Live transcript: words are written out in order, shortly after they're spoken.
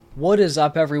What is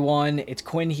up, everyone? It's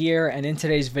Quinn here, and in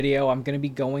today's video, I'm going to be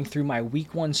going through my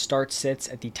week 1 start sits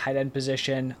at the tight end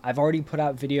position. I've already put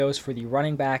out videos for the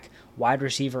running back, wide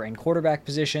receiver, and quarterback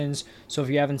positions, so if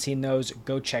you haven't seen those,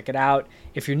 go check it out.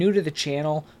 If you're new to the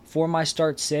channel, for my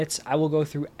start sits, I will go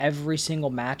through every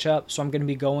single matchup, so I'm going to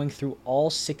be going through all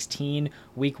 16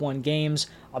 week 1 games.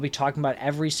 I'll be talking about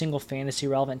every single fantasy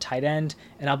relevant tight end,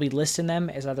 and I'll be listing them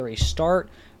as either a start,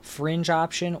 fringe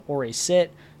option, or a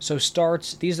sit. So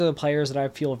starts, these are the players that I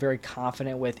feel very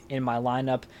confident with in my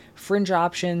lineup. Fringe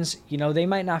options, they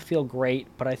might not feel great,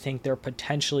 but I think they're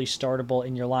potentially startable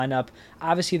in your lineup.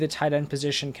 Obviously, the tight end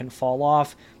position can fall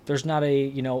off. There's not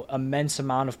a, immense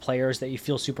amount of players that you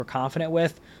feel super confident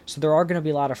with. So there are going to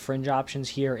be a lot of fringe options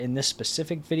here in this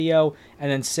specific video.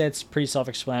 And then sits, pretty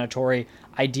self-explanatory.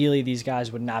 Ideally, these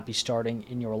guys would not be starting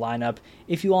in your lineup.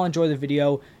 If you all enjoy the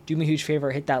video, do me a huge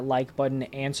favor, hit that like button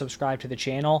and subscribe to the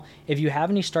channel. If you have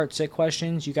any start sit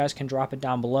questions, you guys can drop it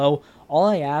down below. All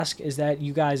I ask is that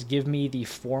you guys give me the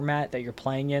format that you're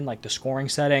playing in, like the scoring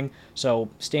setting. So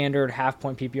standard, half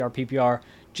point PPR, PPR.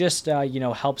 Just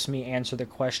helps me answer the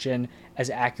question as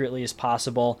accurately as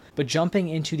possible. But jumping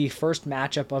into the first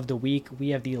matchup of the week, we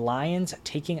have the Lions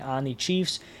taking on the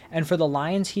Chiefs. And for the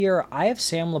Lions here, I have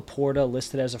Sam Laporta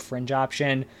listed as a fringe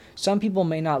option. Some people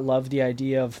may not love the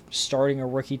idea of starting a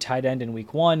rookie tight end in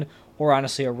week 1, or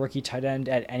honestly a rookie tight end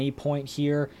at any point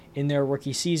here in their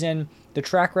rookie season. The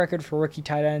track record for rookie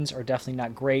tight ends are definitely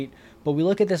not great, but we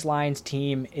look at this Lions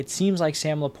team, it seems like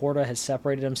Sam Laporta has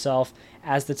separated himself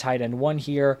as the tight end one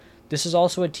here. This is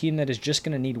also a team that is just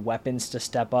going to need weapons to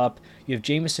step up. You have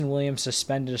Jameson Williams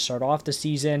suspended to start off the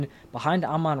season. Behind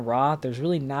Amon-Ra, there's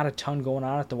really not a ton going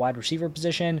on at the wide receiver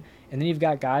position. And then you've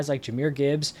got guys like Jahmyr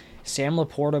Gibbs, Sam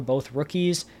Laporta, both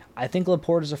rookies. I think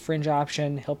Laporta is a fringe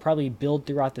option. He'll probably build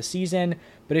throughout the season,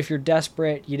 but if you're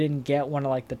desperate, you didn't get one of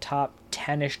like the top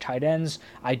 10-ish tight ends,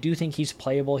 I do think he's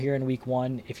playable here in week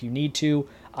 1 if you need to.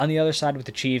 On the other side with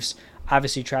the Chiefs,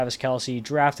 obviously Travis Kelce,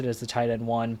 drafted as the tight end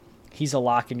 1. He's a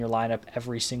lock in your lineup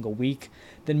every single week.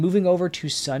 Then moving over to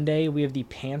Sunday, we have the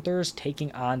Panthers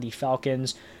taking on the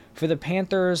Falcons. For the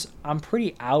Panthers, I'm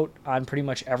pretty out on pretty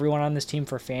much everyone on this team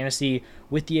for fantasy,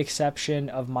 with the exception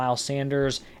of Miles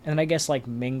Sanders, and then I guess like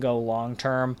Mingo long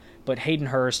term, but Hayden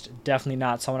Hurst, definitely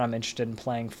not someone I'm interested in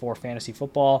playing for fantasy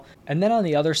football. And then on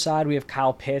the other side, we have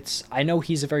Kyle Pitts. I know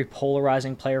he's a very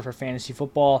polarizing player for fantasy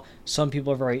football. Some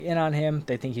people are very in on him.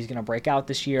 They think he's going to break out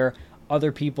this year.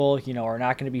 Other people, are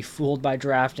not going to be fooled by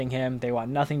drafting him. They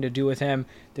want nothing to do with him.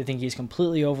 They think he's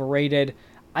completely overrated.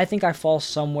 I think I fall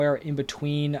somewhere in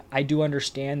between. I do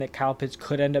understand that Kyle Pitts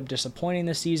could end up disappointing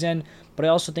this season, but I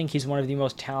also think he's one of the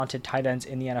most talented tight ends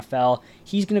in the NFL.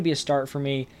 He's going to be a start for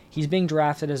me. He's being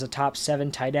drafted as a top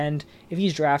 7 tight end. If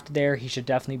he's drafted there, he should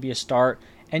definitely be a start.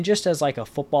 And just as like a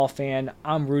football fan,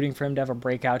 I'm rooting for him to have a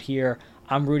breakout here.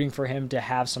 I'm rooting for him to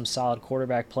have some solid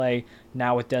quarterback play.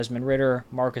 Now with Desmond Ridder,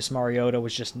 Marcus Mariota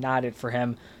was just not it for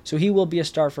him. So he will be a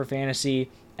start for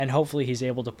fantasy, and hopefully he's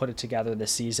able to put it together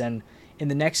this season. In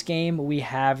the next game, we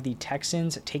have the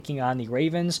Texans taking on the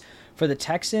Ravens. For the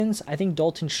Texans, I think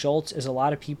Dalton Schultz is a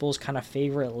lot of people's kind of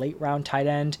favorite late-round tight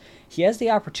end. He has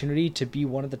the opportunity to be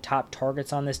one of the top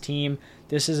targets on this team.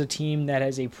 This is a team that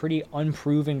has a pretty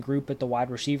unproven group at the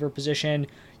wide receiver position.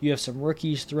 You have some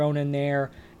rookies thrown in there.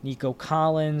 Nico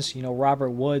Collins, Robert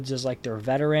Woods is like their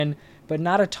veteran, but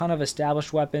not a ton of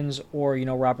established weapons, or,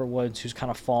 Robert Woods, who's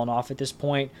kind of fallen off at this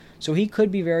point. So he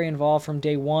could be very involved from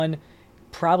day one.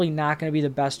 Probably not going to be the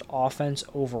best offense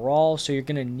overall, so you're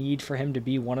going to need for him to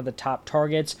be one of the top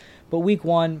targets. But week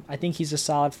 1, I think he's a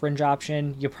solid fringe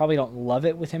option. You probably don't love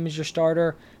it with him as your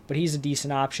starter, but he's a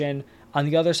decent option. On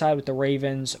the other side with the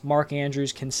Ravens, Mark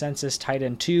Andrews, consensus tight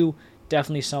end 2,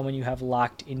 definitely someone you have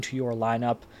locked into your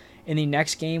lineup. In the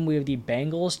next game, we have the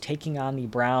Bengals taking on the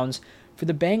Browns. For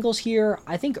the Bengals here,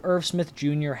 I think Irv Smith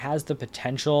Jr. has the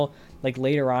potential, like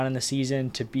later on in the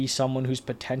season, to be someone who's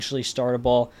potentially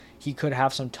startable. He could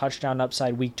have some touchdown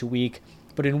upside week to week.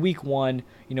 But in week 1,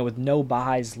 with no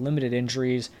buys, limited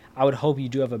injuries, I would hope you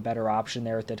do have a better option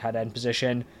there at the tight end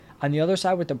position. On the other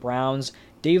side with the Browns,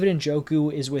 David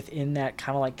Njoku is within that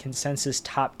kind of like consensus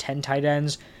top 10 tight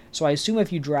ends. So I assume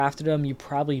if you drafted him, you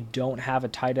probably don't have a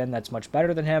tight end that's much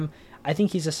better than him. I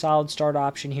think he's a solid start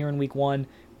option here in week 1.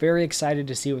 Very excited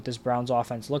to see what this Browns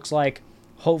offense looks like.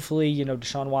 Hopefully,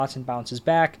 Deshaun Watson bounces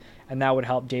back, and that would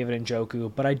help David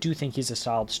Njoku. But I do think he's a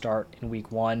solid start in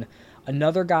week 1.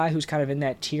 Another guy who's kind of in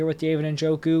that tier with David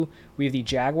Njoku, we have the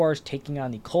Jaguars taking on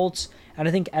the Colts, and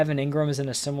I think Evan Ingram is in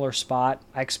a similar spot.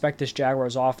 I expect this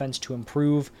Jaguars offense to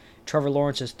improve. Trevor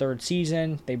Lawrence's third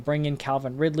season. They bring in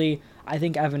Calvin Ridley. I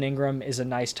think Evan Ingram is a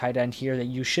nice tight end here that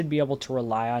you should be able to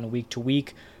rely on week to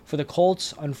week. For the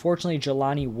Colts, unfortunately,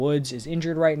 Jelani Woods is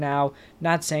injured right now.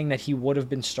 Not saying that he would have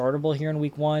been startable here in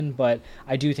week 1, but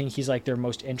I do think he's like their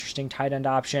most interesting tight end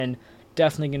option.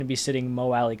 Definitely going to be sitting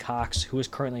Mo Alley-Cox, who is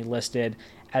currently listed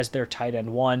as their tight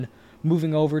end 1.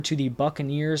 Moving over to the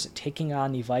Buccaneers taking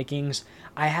on the Vikings.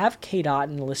 I have Cade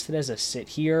Otton listed as a sit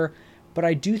here, but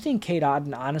I do think Cade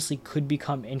Otton honestly could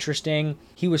become interesting.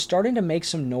 He was starting to make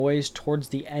some noise towards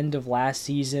the end of last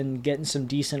season, getting some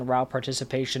decent route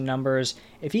participation numbers.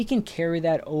 If he can carry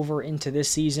that over into this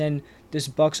season, this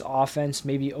Bucs offense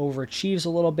maybe overachieves a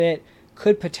little bit,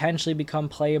 could potentially become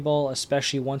playable,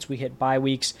 especially once we hit bye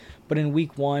weeks, but in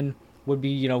week 1 would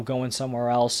be, going somewhere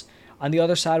else. On the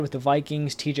other side with the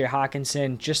Vikings, TJ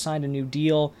Hawkinson just signed a new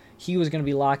deal. He was going to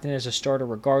be locked in as a starter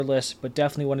regardless, but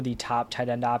definitely one of the top tight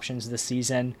end options this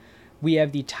season. We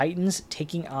have the Titans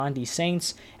taking on the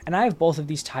Saints, and I have both of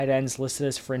these tight ends listed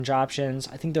as fringe options.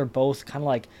 I think they're both kind of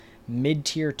like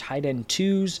mid-tier tight end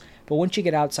 2s, but once you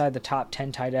get outside the top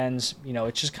 10 tight ends,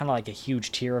 it's just kind of like a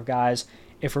huge tier of guys,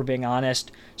 if we're being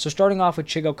honest. So starting off with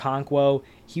Chig Okonkwo,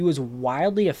 he was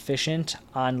wildly efficient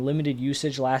on limited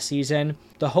usage last season.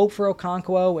 The hope for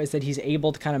Okonkwo is that he's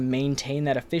able to kind of maintain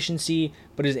that efficiency,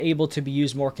 but is able to be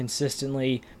used more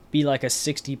consistently, be like a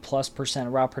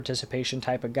 60+% route participation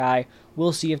type of guy.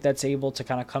 We'll see if that's able to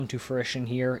kind of come to fruition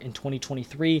here in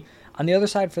 2023. On the other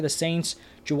side for the Saints,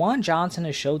 Juwan Johnson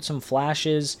has showed some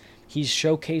flashes. He's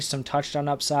showcased some touchdown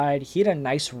upside. He had a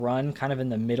nice run kind of in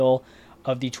the middle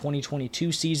of the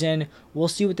 2022 season. We'll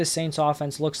see what the Saints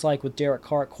offense looks like with Derek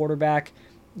Carr at quarterback.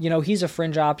 He's a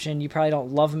fringe option. You probably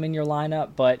don't love him in your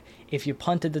lineup, but if you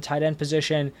punted the tight end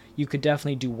position, you could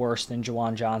definitely do worse than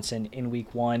Juwan Johnson in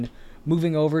week 1.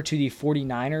 Moving over to the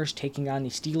 49ers taking on the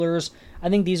Steelers. I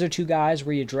think these are two guys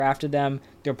where you drafted them.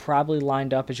 They're probably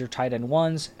lined up as your tight end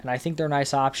 1s, and I think they're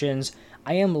nice options.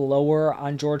 I am lower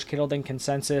on George Kittle than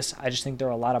consensus. I just think there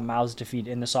are a lot of mouths to feed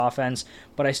in this offense,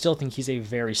 but I still think he's a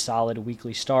very solid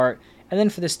weekly start. And then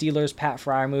for the Steelers, Pat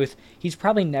Freiermuth, he's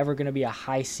probably never going to be a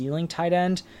high ceiling tight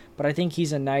end, but I think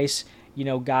he's a nice,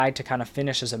 guy to kind of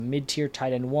finish as a mid-tier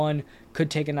tight end 1.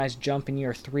 Could take a nice jump in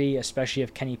year 3, especially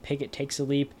if Kenny Pickett takes a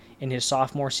leap in his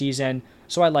sophomore season.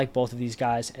 So I like both of these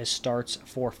guys as starts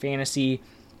for fantasy.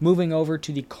 Moving over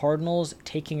to the Cardinals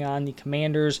taking on the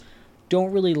Commanders.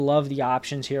 Don't really love the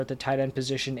options here at the tight end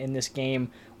position in this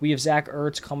game. We have Zach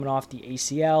Ertz coming off the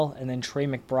ACL and then Trey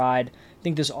McBride. I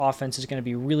think this offense is going to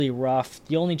be really rough.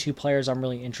 The only two players I'm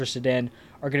really interested in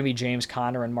are going to be James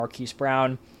Conner and Marquise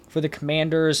Brown. For the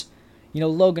Commanders,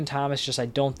 Logan Thomas I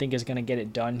don't think is going to get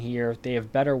it done here. They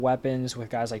have better weapons with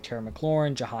guys like Terry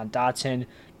McLaurin, Jahan Dotson.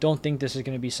 Don't think this is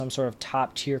going to be some sort of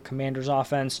top-tier Commanders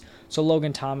offense. So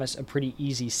Logan Thomas, a pretty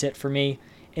easy sit for me.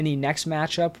 In the next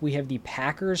matchup, we have the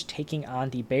Packers taking on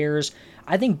the Bears.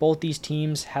 I think both these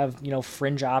teams have,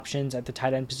 fringe options at the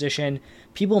tight end position.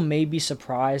 People may be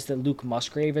surprised that Luke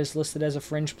Musgrave is listed as a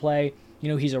fringe play.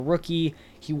 He's a rookie.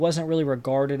 He wasn't really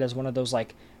regarded as one of those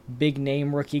big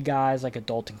name rookie guys like a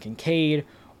Dalton Kincaid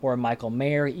or a Michael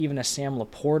Mayer, even a Sam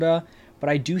Laporta. But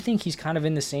I do think he's kind of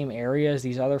in the same area as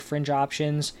these other fringe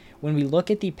options. When we look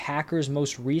at the Packers'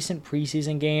 most recent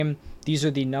preseason game, these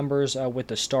are the numbers with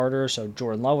the starters. So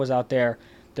Jordan Love was out there,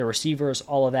 the receivers,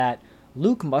 all of that.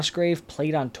 Luke Musgrave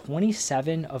played on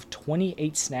 27 of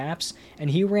 28 snaps, and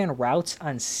he ran routes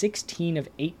on 16 of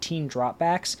 18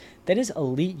 dropbacks. That is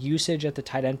elite usage at the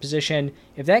tight end position.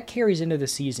 If that carries into the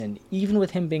season, even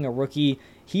with him being a rookie,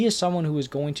 he is someone who is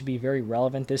going to be very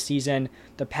relevant this season.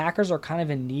 The Packers are kind of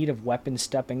in need of weapons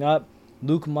stepping up.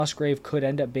 Luke Musgrave could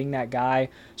end up being that guy.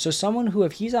 So someone who,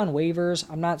 if he's on waivers,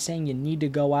 I'm not saying you need to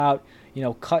go out,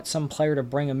 cut some player to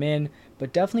bring him in,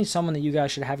 but definitely someone that you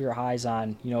guys should have your eyes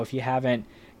on, if you haven't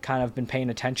kind of been paying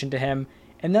attention to him.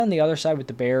 And then on the other side with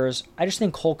the Bears, I just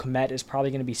think Cole Kmet is probably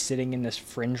going to be sitting in this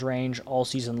fringe range all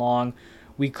season long.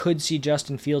 We could see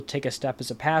Justin Fields take a step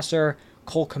as a passer.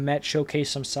 Cole Kmet showcased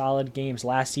some solid games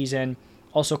last season,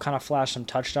 also kind of flashed some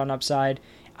touchdown upside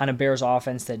on a Bears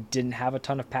offense that didn't have a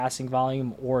ton of passing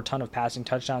volume or a ton of passing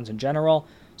touchdowns in general.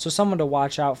 So someone to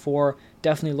watch out for.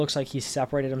 Definitely looks like he's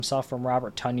separated himself from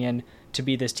Robert Tonyan to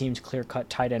be this team's clear-cut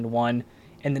tight end 1.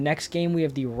 In the next game, we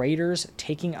have the Raiders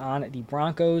taking on the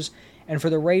Broncos. And for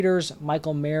the Raiders,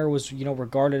 Michael Mayer was,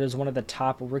 regarded as one of the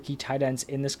top rookie tight ends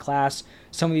in this class.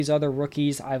 Some of these other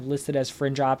rookies I've listed as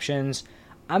fringe options.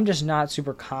 I'm just not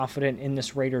super confident in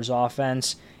this Raiders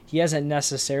offense. He hasn't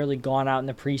necessarily gone out in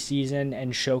the preseason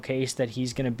and showcased that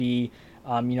he's going to be,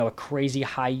 a crazy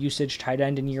high usage tight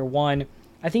end in year 1.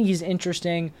 I think he's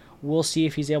interesting. We'll see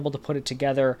if he's able to put it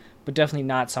together, but definitely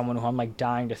not someone who I'm like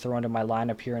dying to throw into my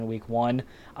lineup here in week 1.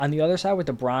 On the other side with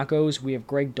the Broncos, we have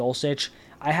Greg Dulcich.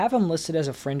 I have him listed as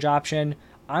a fringe option.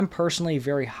 I'm personally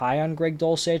very high on Greg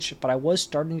Dulcich, but I was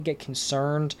starting to get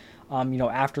concerned,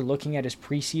 after looking at his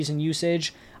preseason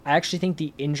usage. I actually think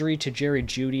the injury to Jerry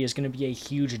Jeudy is going to be a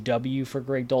huge W for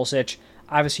Greg Dulcich.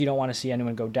 Obviously, you don't want to see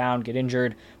anyone go down, get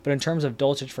injured, but in terms of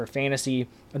Dulcich for fantasy,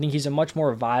 I think he's a much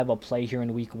more viable play here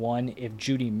in week 1 if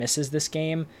Jeudy misses this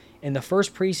game. In the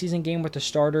first preseason game with the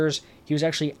starters, he was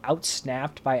actually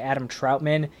outsnapped by Adam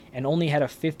Troutman and only had a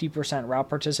 50% route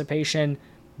participation.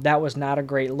 That was not a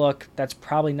great look. That's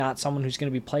probably not someone who's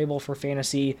going to be playable for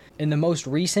fantasy. In the most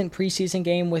recent preseason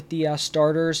game with the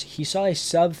starters, he saw a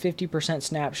sub 50%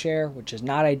 snap share, which is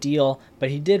not ideal,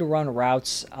 but he did run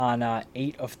routes on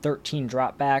 8 of 13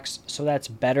 dropbacks, so that's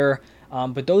better.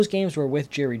 But those games were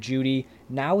with Jerry Jeudy.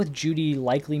 Now with Jeudy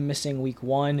likely missing week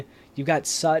 1, you've got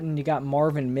Sutton, you got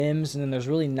Marvin Mims, and then there's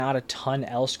really not a ton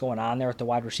else going on there at the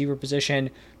wide receiver position.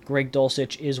 Greg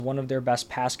Dulcich is one of their best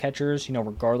pass catchers,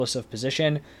 regardless of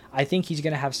position. I think he's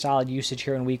going to have solid usage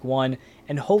here in week 1,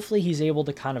 and hopefully he's able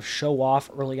to kind of show off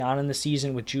early on in the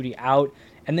season with Jeudy out,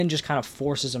 and then just kind of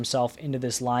forces himself into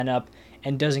this lineup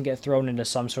and doesn't get thrown into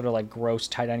some sort of like gross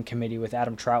tight end committee with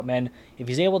Adam Troutman. If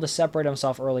he's able to separate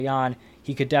himself early on,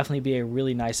 he could definitely be a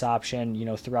really nice option,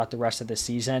 throughout the rest of the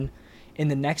season. In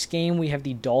the next game, we have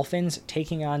the Dolphins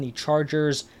taking on the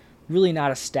Chargers. Really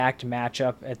not a stacked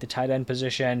matchup at the tight end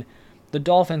position. The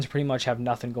Dolphins pretty much have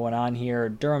nothing going on here.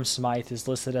 Durham Smythe is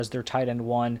listed as their tight end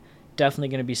 1. Definitely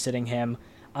going to be sitting him.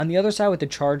 On the other side with the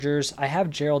Chargers, I have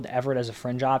Gerald Everett as a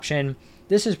fringe option.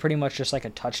 This is pretty much just like a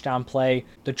touchdown play.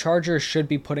 The Chargers should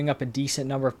be putting up a decent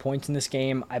number of points in this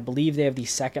game. I believe they have the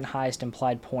second highest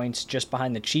implied points just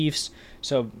behind the Chiefs.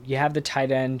 So you have the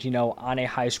tight end, on a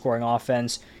high scoring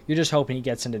offense. You're just hoping he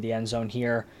gets into the end zone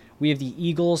here. We have the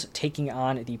Eagles taking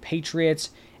on the Patriots.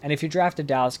 And if you drafted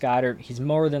Dallas Goedert, he's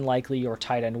more than likely your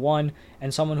tight end 1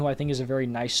 and someone who I think is a very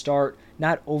nice start.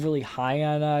 Not overly high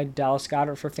on Dallas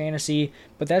Goedert for fantasy,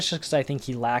 but that's just because I think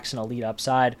he lacks an elite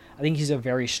upside. I think he's a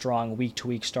very strong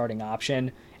week-to-week starting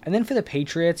option. And then for the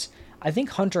Patriots, I think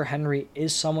Hunter Henry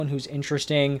is someone who's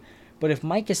interesting, but if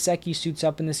Mike Gesicki suits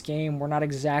up in this game, we're not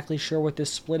exactly sure what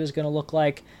this split is going to look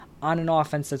like on an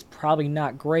offense that's probably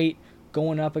not great,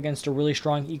 going up against a really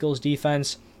strong Eagles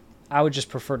defense. I would just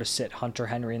prefer to sit Hunter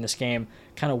Henry in this game,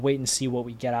 kind of wait and see what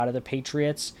we get out of the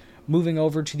Patriots. Moving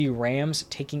over to the Rams,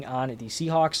 taking on the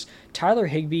Seahawks, Tyler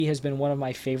Higbee has been one of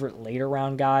my favorite later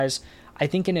round guys. I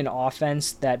think in an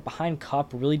offense that behind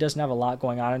Kupp really doesn't have a lot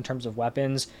going on in terms of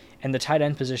weapons, and the tight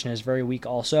end position is very weak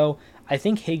also, I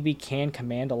think Higbee can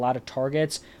command a lot of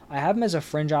targets. I have him as a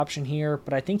fringe option here,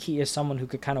 but I think he is someone who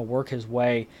could kind of work his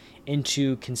way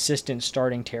into consistent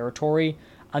starting territory.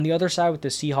 On the other side with the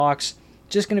Seahawks,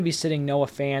 just going to be sitting Noah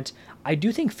Fant. I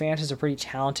do think Fant is a pretty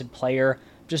talented player.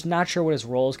 Just not sure what his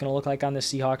role is going to look like on the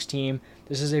Seahawks team.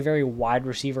 This is a very wide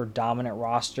receiver dominant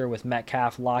roster with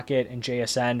Metcalf, Lockett, and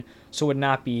JSN, so would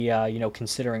not be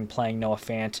considering playing Noah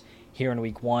Fant here in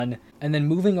week 1. And then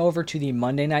moving over to the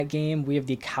Monday night game, we have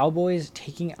the Cowboys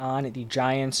taking on the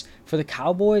Giants. For the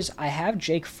Cowboys, I have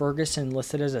Jake Ferguson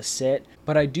listed as a sit,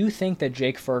 but I do think that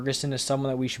Jake Ferguson is someone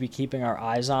that we should be keeping our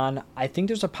eyes on. I think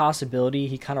there's a possibility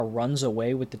he kind of runs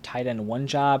away with the tight end 1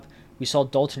 job. We saw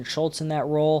Dalton Schultz in that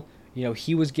role.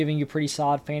 He was giving you pretty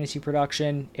solid fantasy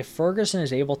production. If Ferguson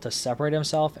is able to separate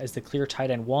himself as the clear tight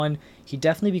end 1, he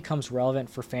definitely becomes relevant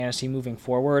for fantasy moving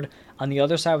forward. On the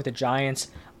other side with the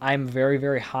Giants, I'm very,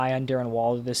 very high on Darren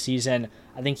Waller this season.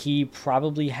 I think he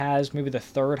probably has maybe the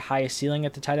 3rd highest ceiling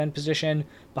at the tight end position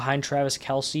behind Travis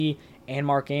Kelce and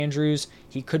Mark Andrews.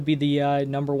 He could be the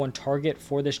number 1 target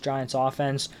for this Giants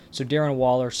offense. So Darren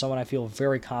Waller, someone I feel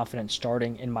very confident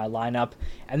starting in my lineup.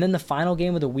 And then the final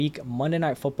game of the week, Monday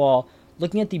Night Football.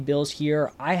 Looking at the Bills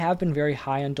here, I have been very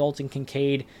high on Dalton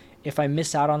Kincaid. If I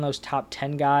miss out on those top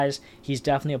 10 guys, he's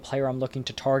definitely a player I'm looking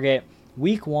to target.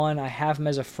 Week 1, I have him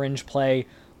as a fringe play.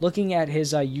 Looking at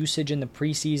his usage in the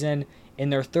preseason,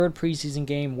 in their 3rd preseason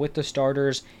game with the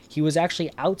starters, he was actually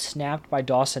outsnapped by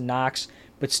Dawson Knox,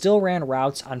 but still ran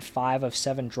routes on 5 of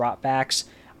 7 dropbacks.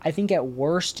 I think at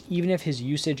worst, even if his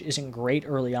usage isn't great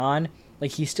early on,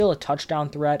 he's still a touchdown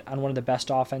threat on one of the best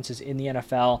offenses in the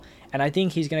NFL, and I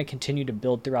think he's going to continue to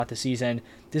build throughout the season.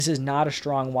 This is not a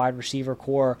strong wide receiver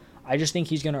core. I just think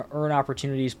he's going to earn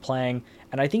opportunities playing,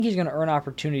 and I think he's going to earn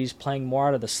opportunities playing more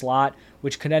out of the slot,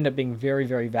 which could end up being very,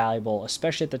 very valuable,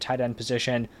 especially at the tight end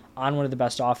position on one of the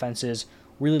best offenses.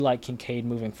 Really like Kincaid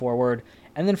moving forward.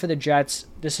 And then for the Jets,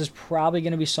 this is probably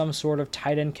going to be some sort of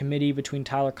tight end committee between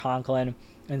Tyler Conklin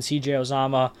and CJ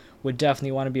Uzomah, would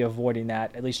definitely want to be avoiding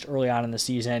that, at least early on in the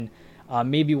season.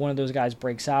 Maybe one of those guys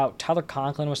breaks out. Tyler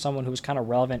Conklin was someone who was kind of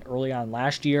relevant early on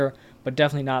last year, but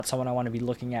definitely not someone I want to be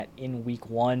looking at in week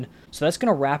 1. So that's going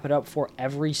to wrap it up for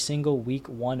every single week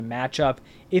 1 matchup.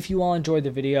 If you all enjoyed the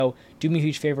video, do me a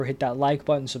huge favor, hit that like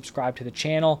button, subscribe to the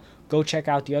channel. Go check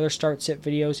out the other start sit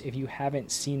videos if you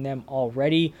haven't seen them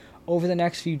already. Over the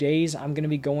next few days, I'm going to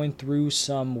be going through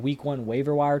some week 1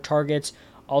 waiver wire targets.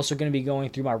 Also going to be going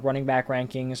through my running back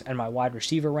rankings and my wide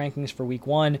receiver rankings for week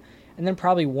 1, and then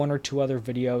probably 1 or 2 other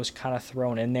videos kind of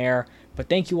thrown in there. But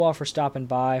thank you all for stopping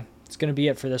by. It's going to be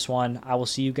it for this one. I will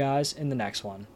see you guys in the next one.